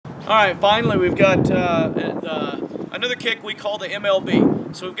All right, finally we've got another kick we call the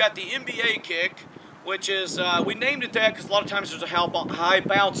MLB. So we've got the NBA kick, which is, we named it that because a lot of times there's a high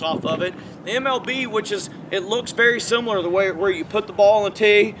bounce off of it. The MLB, which is, it looks very similar to the way where you put the ball in the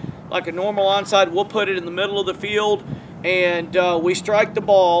tee, like a normal onside. We'll put it in the middle of the field, and we strike the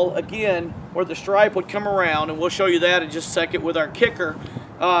ball, again, where the stripe would come around, and we'll show you that in just a second with our kicker,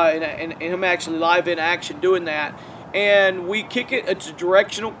 and him actually live in action doing that. And we kick it, it's a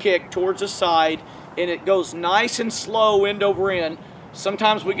directional kick towards the side, and it goes nice and slow end over end.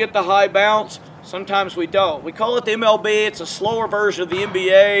 Sometimes we get the high bounce, sometimes we don't. We call it the MLB. It's a slower version of the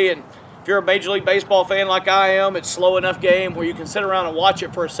NBA, and if you're a Major League Baseball fan like I am, it's slow enough game where you can sit around and watch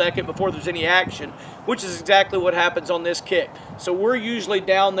it for a second before there's any action, which is exactly what happens on this kick. So we're usually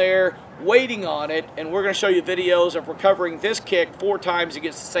down there waiting on it, and we're going to show you videos of recovering this kick 4 times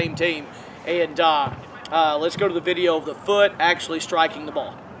against the same team. And let's go to the video of the foot actually striking the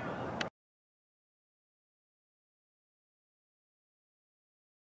ball.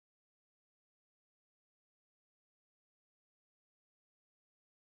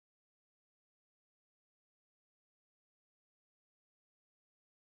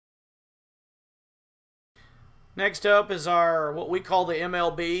 Next up is our, what we call the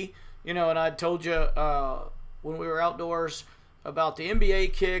MLB. You know, and I told you when we were outdoors about the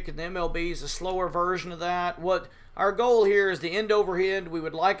NBA kick, and the MLB is a slower version of that. What our goal here is the end over end. We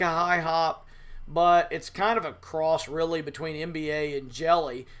would like a high hop, but it's kind of a cross really between NBA and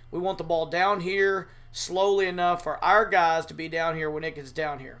jelly. We want the ball down here slowly enough for our guys to be down here when it gets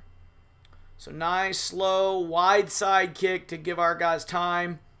down here. So nice, slow, wide side kick to give our guys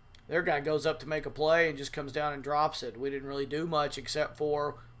time. Their guy goes up to make a play and just comes down and drops it. We didn't really do much except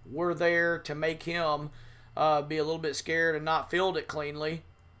for we're there to make him be a little bit scared and not field it cleanly.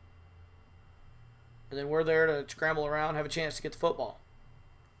 And then we're there to scramble around, have a chance to get the football.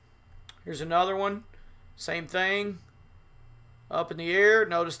 Here's another one. Same thing. Up in the air.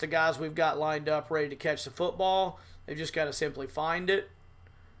 Notice the guys we've got lined up ready to catch the football. They've just got to simply find it.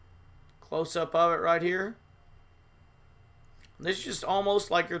 Close up of it right here. This is just almost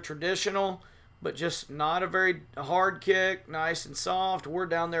like your traditional, but just not a very hard kick, nice and soft. We're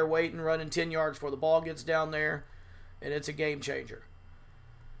down there waiting, running 10 yards before the ball gets down there, and it's a game changer.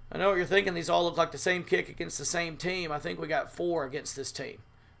 I know what you're thinking. These all look like the same kick against the same team. I think we got 4 against this team,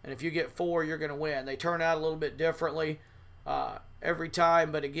 and if you get 4, you're going to win. They turn out a little bit differently every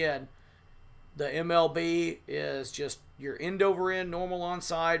time, but again, the MLB is just your end over end, normal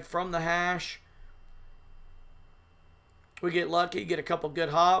onside from the hash. We get lucky, get a couple good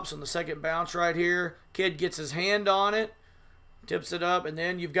hops on the second bounce right here. Kid gets his hand on it, tips it up, and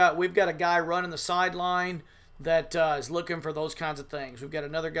then we've got a guy running the sideline that is looking for those kinds of things. We've got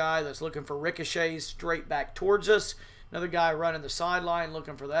another guy that's looking for ricochets straight back towards us. Another guy running the sideline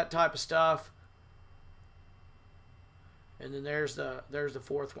looking for that type of stuff. And then there's the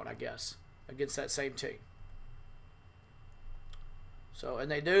 4th one, I guess, against that same team. So,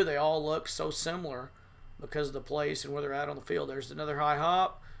 and they all look so similar because of the place and where they're at on the field. There's another high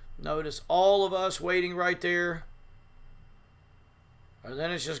hop. Notice all of us waiting right there. And then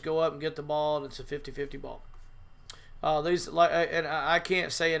it's just go up and get the ball, and it's a 50-50 ball. And I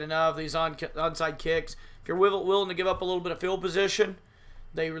can't say it enough, these onside kicks, if you're willing to give up a little bit of field position,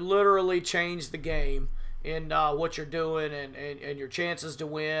 they literally change the game in what you're doing and your chances to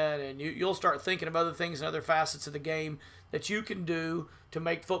win. And you'll start thinking of other things and other facets of the game that you can do to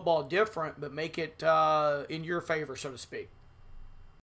make football different, but make it in your favor, so to speak.